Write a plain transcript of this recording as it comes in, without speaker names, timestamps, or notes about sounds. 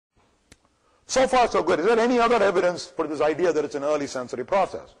So far, so good. Is there any other evidence for this idea that it's an early sensory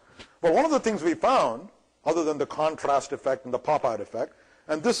process? Well, one of the things we found, other than the contrast effect and the pop-out effect,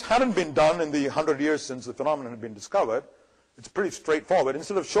 and this hadn't been done in the 100 years since the phenomenon had been discovered, it's pretty straightforward.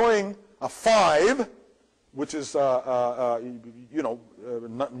 Instead of showing a 5, which is, numeral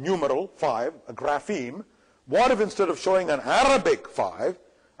 5, a grapheme, what if instead of showing an Arabic 5,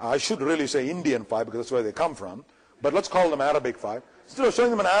 I should really say Indian 5 because that's where they come from, but let's call them Arabic 5. Instead of showing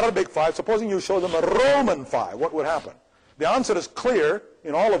them an Arabic 5, supposing you show them a Roman 5, what would happen? The answer is clear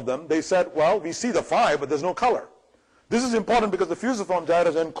in all of them. They said, well, we see the 5, but there's no color. This is important because the fusiform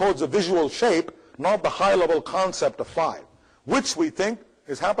gyrus encodes a visual shape, not the high-level concept of 5, which we think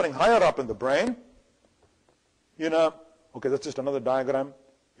is happening higher up in the brain. Okay, that's just another diagram.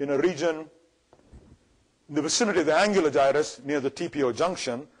 In a region in the vicinity of the angular gyrus near the TPO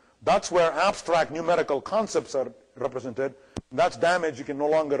junction, that's where abstract numerical concepts are represented. That's damage. You can no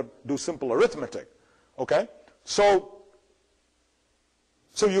longer do simple arithmetic. Okay? So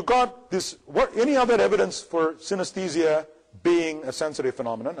you got this. Any other evidence for synesthesia being a sensory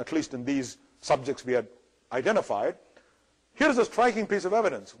phenomenon, at least in these subjects we had identified? Here's a striking piece of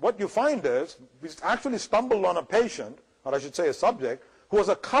evidence. What you find is we actually stumbled on a patient, or I should say a subject, who was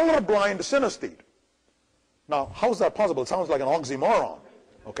a colorblind synesthete. Now, how is that possible? It sounds like an oxymoron.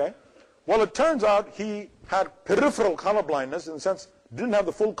 Okay? Well, it turns out he had peripheral colorblindness in the sense didn't have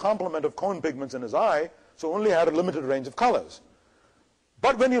the full complement of cone pigments in his eye, so only had a limited range of colors.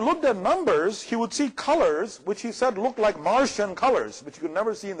 But when he looked at numbers, he would see colors which he said looked like Martian colors, which you could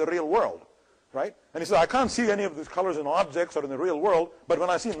never see in the real world. Right? And he said, I can't see any of these colors in objects or in the real world, but when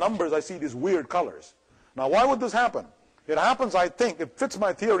I see numbers, I see these weird colors. Now, why would this happen? It happens, I think, it fits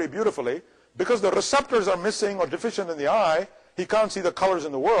my theory beautifully, because the receptors are missing or deficient in the eye, he can't see the colors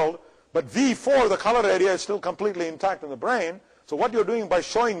in the world, but V4, the color area, is still completely intact in the brain. So what you're doing by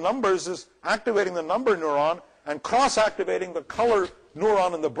showing numbers is activating the number neuron and cross-activating the color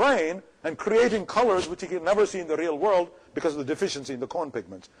neuron in the brain and creating colors which you can never see in the real world because of the deficiency in the cone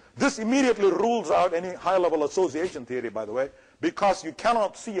pigments. This immediately rules out any high-level association theory, by the way, because you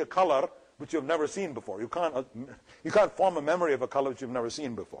cannot see a color which you've never seen before. You can't form a memory of a color which you've never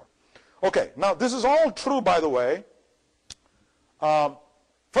seen before. Okay, now this is all true, by the way.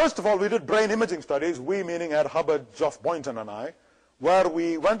 First of all, we did brain imaging studies, we meaning Ed Hubbard, Geoff Boynton, and I, where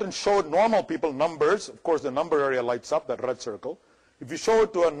we went and showed normal people numbers. Of course, the number area lights up, that red circle. If you show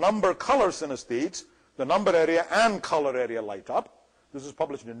it to a number color synesthetes, the number area and color area light up. This was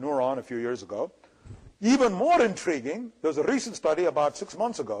published in Neuron a few years ago. Even more intriguing, there was a recent study about 6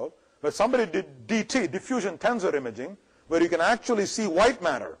 months ago where somebody did DT, diffusion tensor imaging, where you can actually see white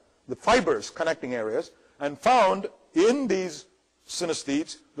matter, the fibers connecting areas, and found in these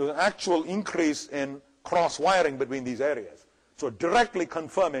synesthetes there's an actual increase in cross-wiring between these areas. So directly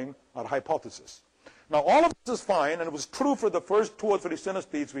confirming our hypothesis. Now, all of this is fine, and it was true for the first 2 or 3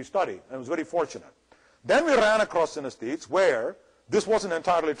 synesthetes we studied, and it was very fortunate. Then we ran across synesthetes where this wasn't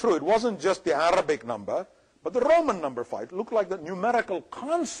entirely true. It wasn't just the Arabic number, but the Roman number 5. It looked like the numerical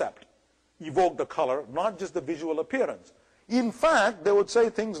concept evoked the color, not just the visual appearance. In fact, they would say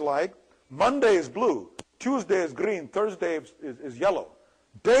things like, Monday is blue, Tuesday is green, Thursday is yellow.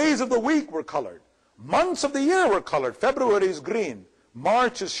 Days of the week were colored. Months of the year were colored. February is green,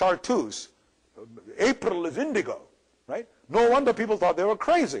 March is chartreuse, April is indigo, right? No wonder people thought they were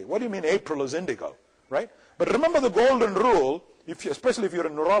crazy. What do you mean April is indigo, right? But remember the golden rule, especially if you're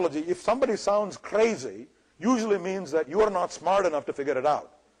in neurology, if somebody sounds crazy, usually means that you are not smart enough to figure it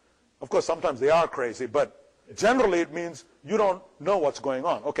out. Of course, sometimes they are crazy, but generally it means you don't know what's going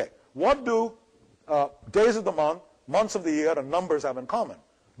on. Okay, what do days of the month, months of the year, and numbers have in common?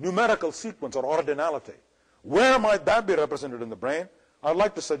 Numerical sequence or ordinality. Where might that be represented in the brain? I'd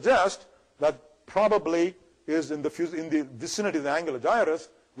like to suggest that probably is in the vicinity of the angular gyrus,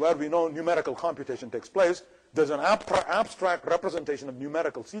 where we know numerical computation takes place. There's an abstract representation of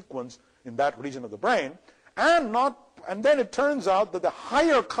numerical sequence in that region of the brain, and then it turns out that the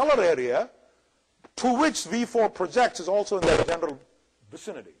higher color area to which V4 projects is also in that general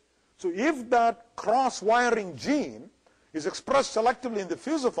vicinity. So if that cross-wiring gene is expressed selectively in the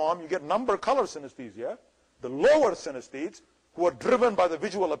fusiform, you get number color synesthesia, the lower synesthetes, who are driven by the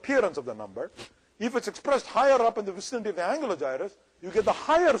visual appearance of the number. If it's expressed higher up in the vicinity of the angular gyrus, you get the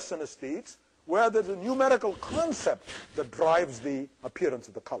higher synesthetes, where there's a numerical concept that drives the appearance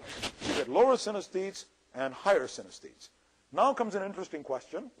of the color. You get lower synesthetes and higher synesthetes. Now comes an interesting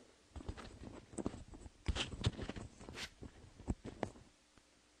question.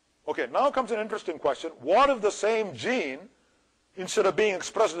 Okay, now comes an interesting question. What if the same gene, instead of being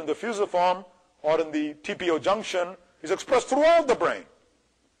expressed in the fusiform or in the TPO junction, is expressed throughout the brain?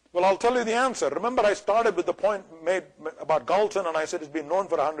 Well, I'll tell you the answer. Remember, I started with the point made about Galton, and I said it's been known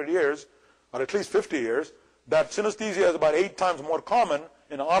for 100 years, or at least 50 years, that synesthesia is about 8 times more common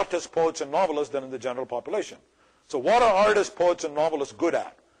in artists, poets, and novelists than in the general population. So what are artists, poets, and novelists good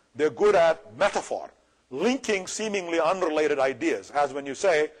at? They're good at metaphor, linking seemingly unrelated ideas, as when you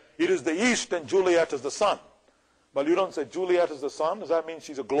say, it is the east and Juliet is the sun. Well, you don't say Juliet is the sun. Does that mean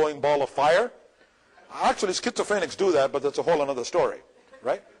she's a glowing ball of fire? Actually, schizophrenics do that, but that's a whole other story,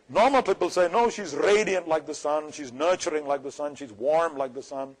 right? Normal people say, no, she's radiant like the sun, she's nurturing like the sun, she's warm like the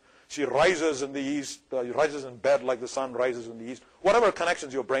sun, she rises in the east, rises in bed like the sun rises in the east, whatever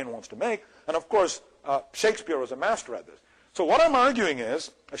connections your brain wants to make. And of course, Shakespeare was a master at this. So what I'm arguing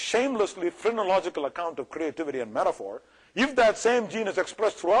is a shamelessly phrenological account of creativity and metaphor. If that same gene is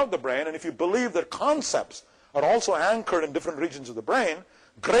expressed throughout the brain, and if you believe that concepts are also anchored in different regions of the brain,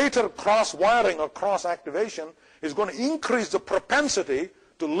 greater cross-wiring or cross-activation is going to increase the propensity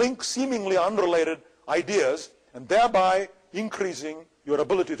to link seemingly unrelated ideas, and thereby increasing your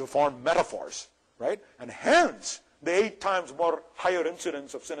ability to form metaphors, right? And hence, the 8 times more higher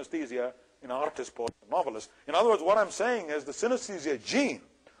incidence of synesthesia in artists, poets, and novelists. In other words, what I'm saying is the synesthesia gene,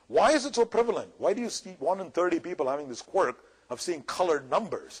 why is it so prevalent? Why do you see 1 in 30 people having this quirk of seeing colored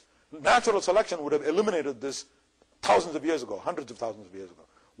numbers? Natural selection would have eliminated this thousands of years ago, hundreds of thousands of years ago.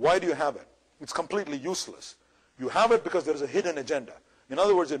 Why do you have it? It's completely useless. You have it because there is a hidden agenda. In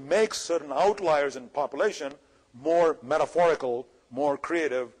other words, it makes certain outliers in population more metaphorical, more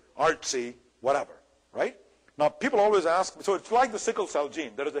creative, artsy, whatever, right? Now, people always ask me, so it's like the sickle cell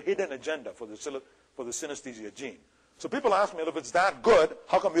gene. There is a hidden agenda for the synesthesia gene. So people ask me, well, if it's that good,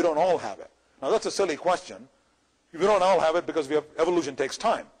 how come we don't all have it? Now, that's a silly question. If we don't all have it because evolution takes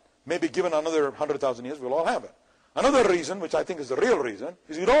time. Maybe given another 100,000 years, we'll all have it. Another reason, which I think is the real reason,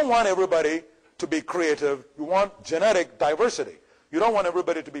 is you don't want everybody to be creative. You want genetic diversity. You don't want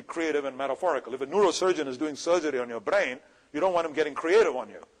everybody to be creative and metaphorical. If a neurosurgeon is doing surgery on your brain, you don't want him getting creative on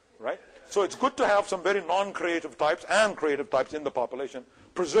you, right? So it's good to have some very non-creative types and creative types in the population,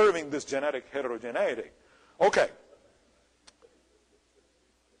 preserving this genetic heterogeneity. Okay.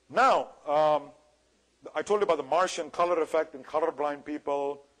 Now, I told you about the Martian color effect in colorblind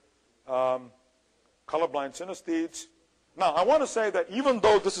people, colorblind synesthetes. Now, I want to say that even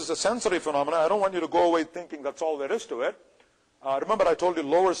though this is a sensory phenomenon, I don't want you to go away thinking that's all there is to it. Remember, I told you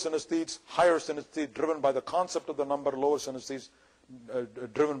lower synesthetes, higher synesthetes driven by the concept of the number, lower synesthetes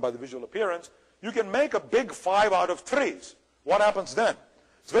driven by the visual appearance. You can make a big 5 out of 3s. What happens then?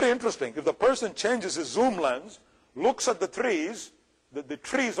 It's very interesting. If the person changes his zoom lens, looks at the trees, the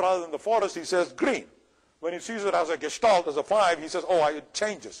trees rather than the forest, he says green. When he sees it as a gestalt, as a 5, he says, oh, it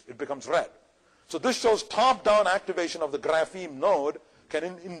changes. It becomes red. So this shows top-down activation of the grapheme node can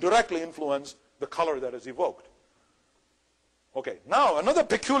indirectly influence the color that is evoked. Okay, now another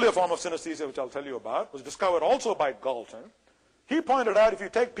peculiar form of synesthesia, which I'll tell you about, was discovered also by Galton. He pointed out if you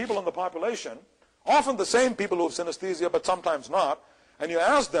take people in the population, often the same people who have synesthesia, but sometimes not, and you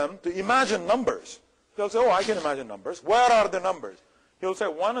ask them to imagine numbers. They'll say, oh, I can imagine numbers. Where are the numbers? He'll say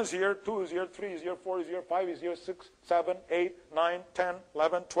 1 is here, 2 is here, 3 is here, 4 is here, 5 is here, 6, 7, 8, 9, 10,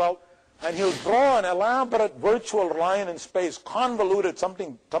 11, 12. And he'll draw an elaborate virtual line in space, convoluted,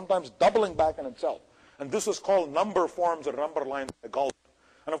 something sometimes doubling back in itself. And this was called number forms or number lines by Galton.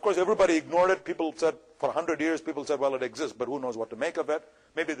 And of course, everybody ignored it. People said, for 100 years, people said, well, it exists, but who knows what to make of it?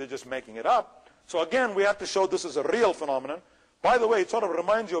 Maybe they're just making it up. So again, we have to show this is a real phenomenon. By the way, it sort of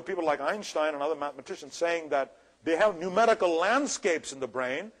reminds you of people like Einstein and other mathematicians saying that they have numerical landscapes in the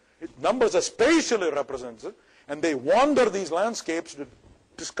brain. Numbers are spatially represented, and they wander these landscapes to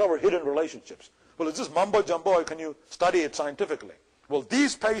discover hidden relationships. Well, is this mumbo jumbo, or can you study it scientifically? Well,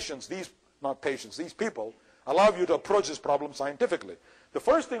 these people allow you to approach this problem scientifically. The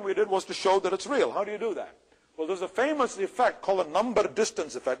first thing we did was to show that it's real. How do you do that? Well, there's a famous effect called a number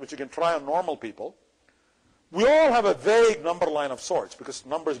distance effect, which you can try on normal people. We all have a vague number line of sorts because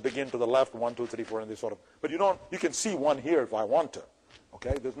numbers begin to the left, 1, 2, 3, 4, and they sort of, but you can see one here if I want to.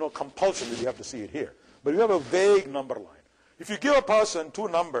 Okay? There's no compulsion that you have to see it here. But you have a vague number line. If you give a person 2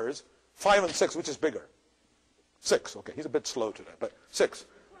 numbers, 5 and 6, which is bigger? 6, okay, he's a bit slow today, but 6.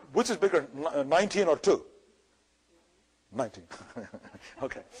 Which is bigger, 19 or 2? 19.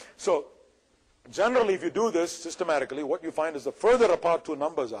 Okay, so generally if you do this systematically, what you find is the further apart 2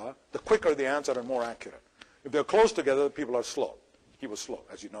 numbers are, the quicker the answer and more accurate. If they're close together, people are slow. He was slow,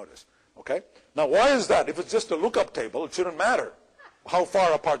 as you notice. Okay? Now, why is that? If it's just a lookup table, it shouldn't matter how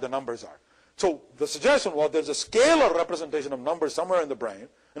far apart the numbers are. So the suggestion was there's a scalar representation of numbers somewhere in the brain,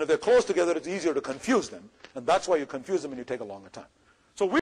 and if they're close together, it's easier to confuse them, and that's why you confuse them and you take a longer time.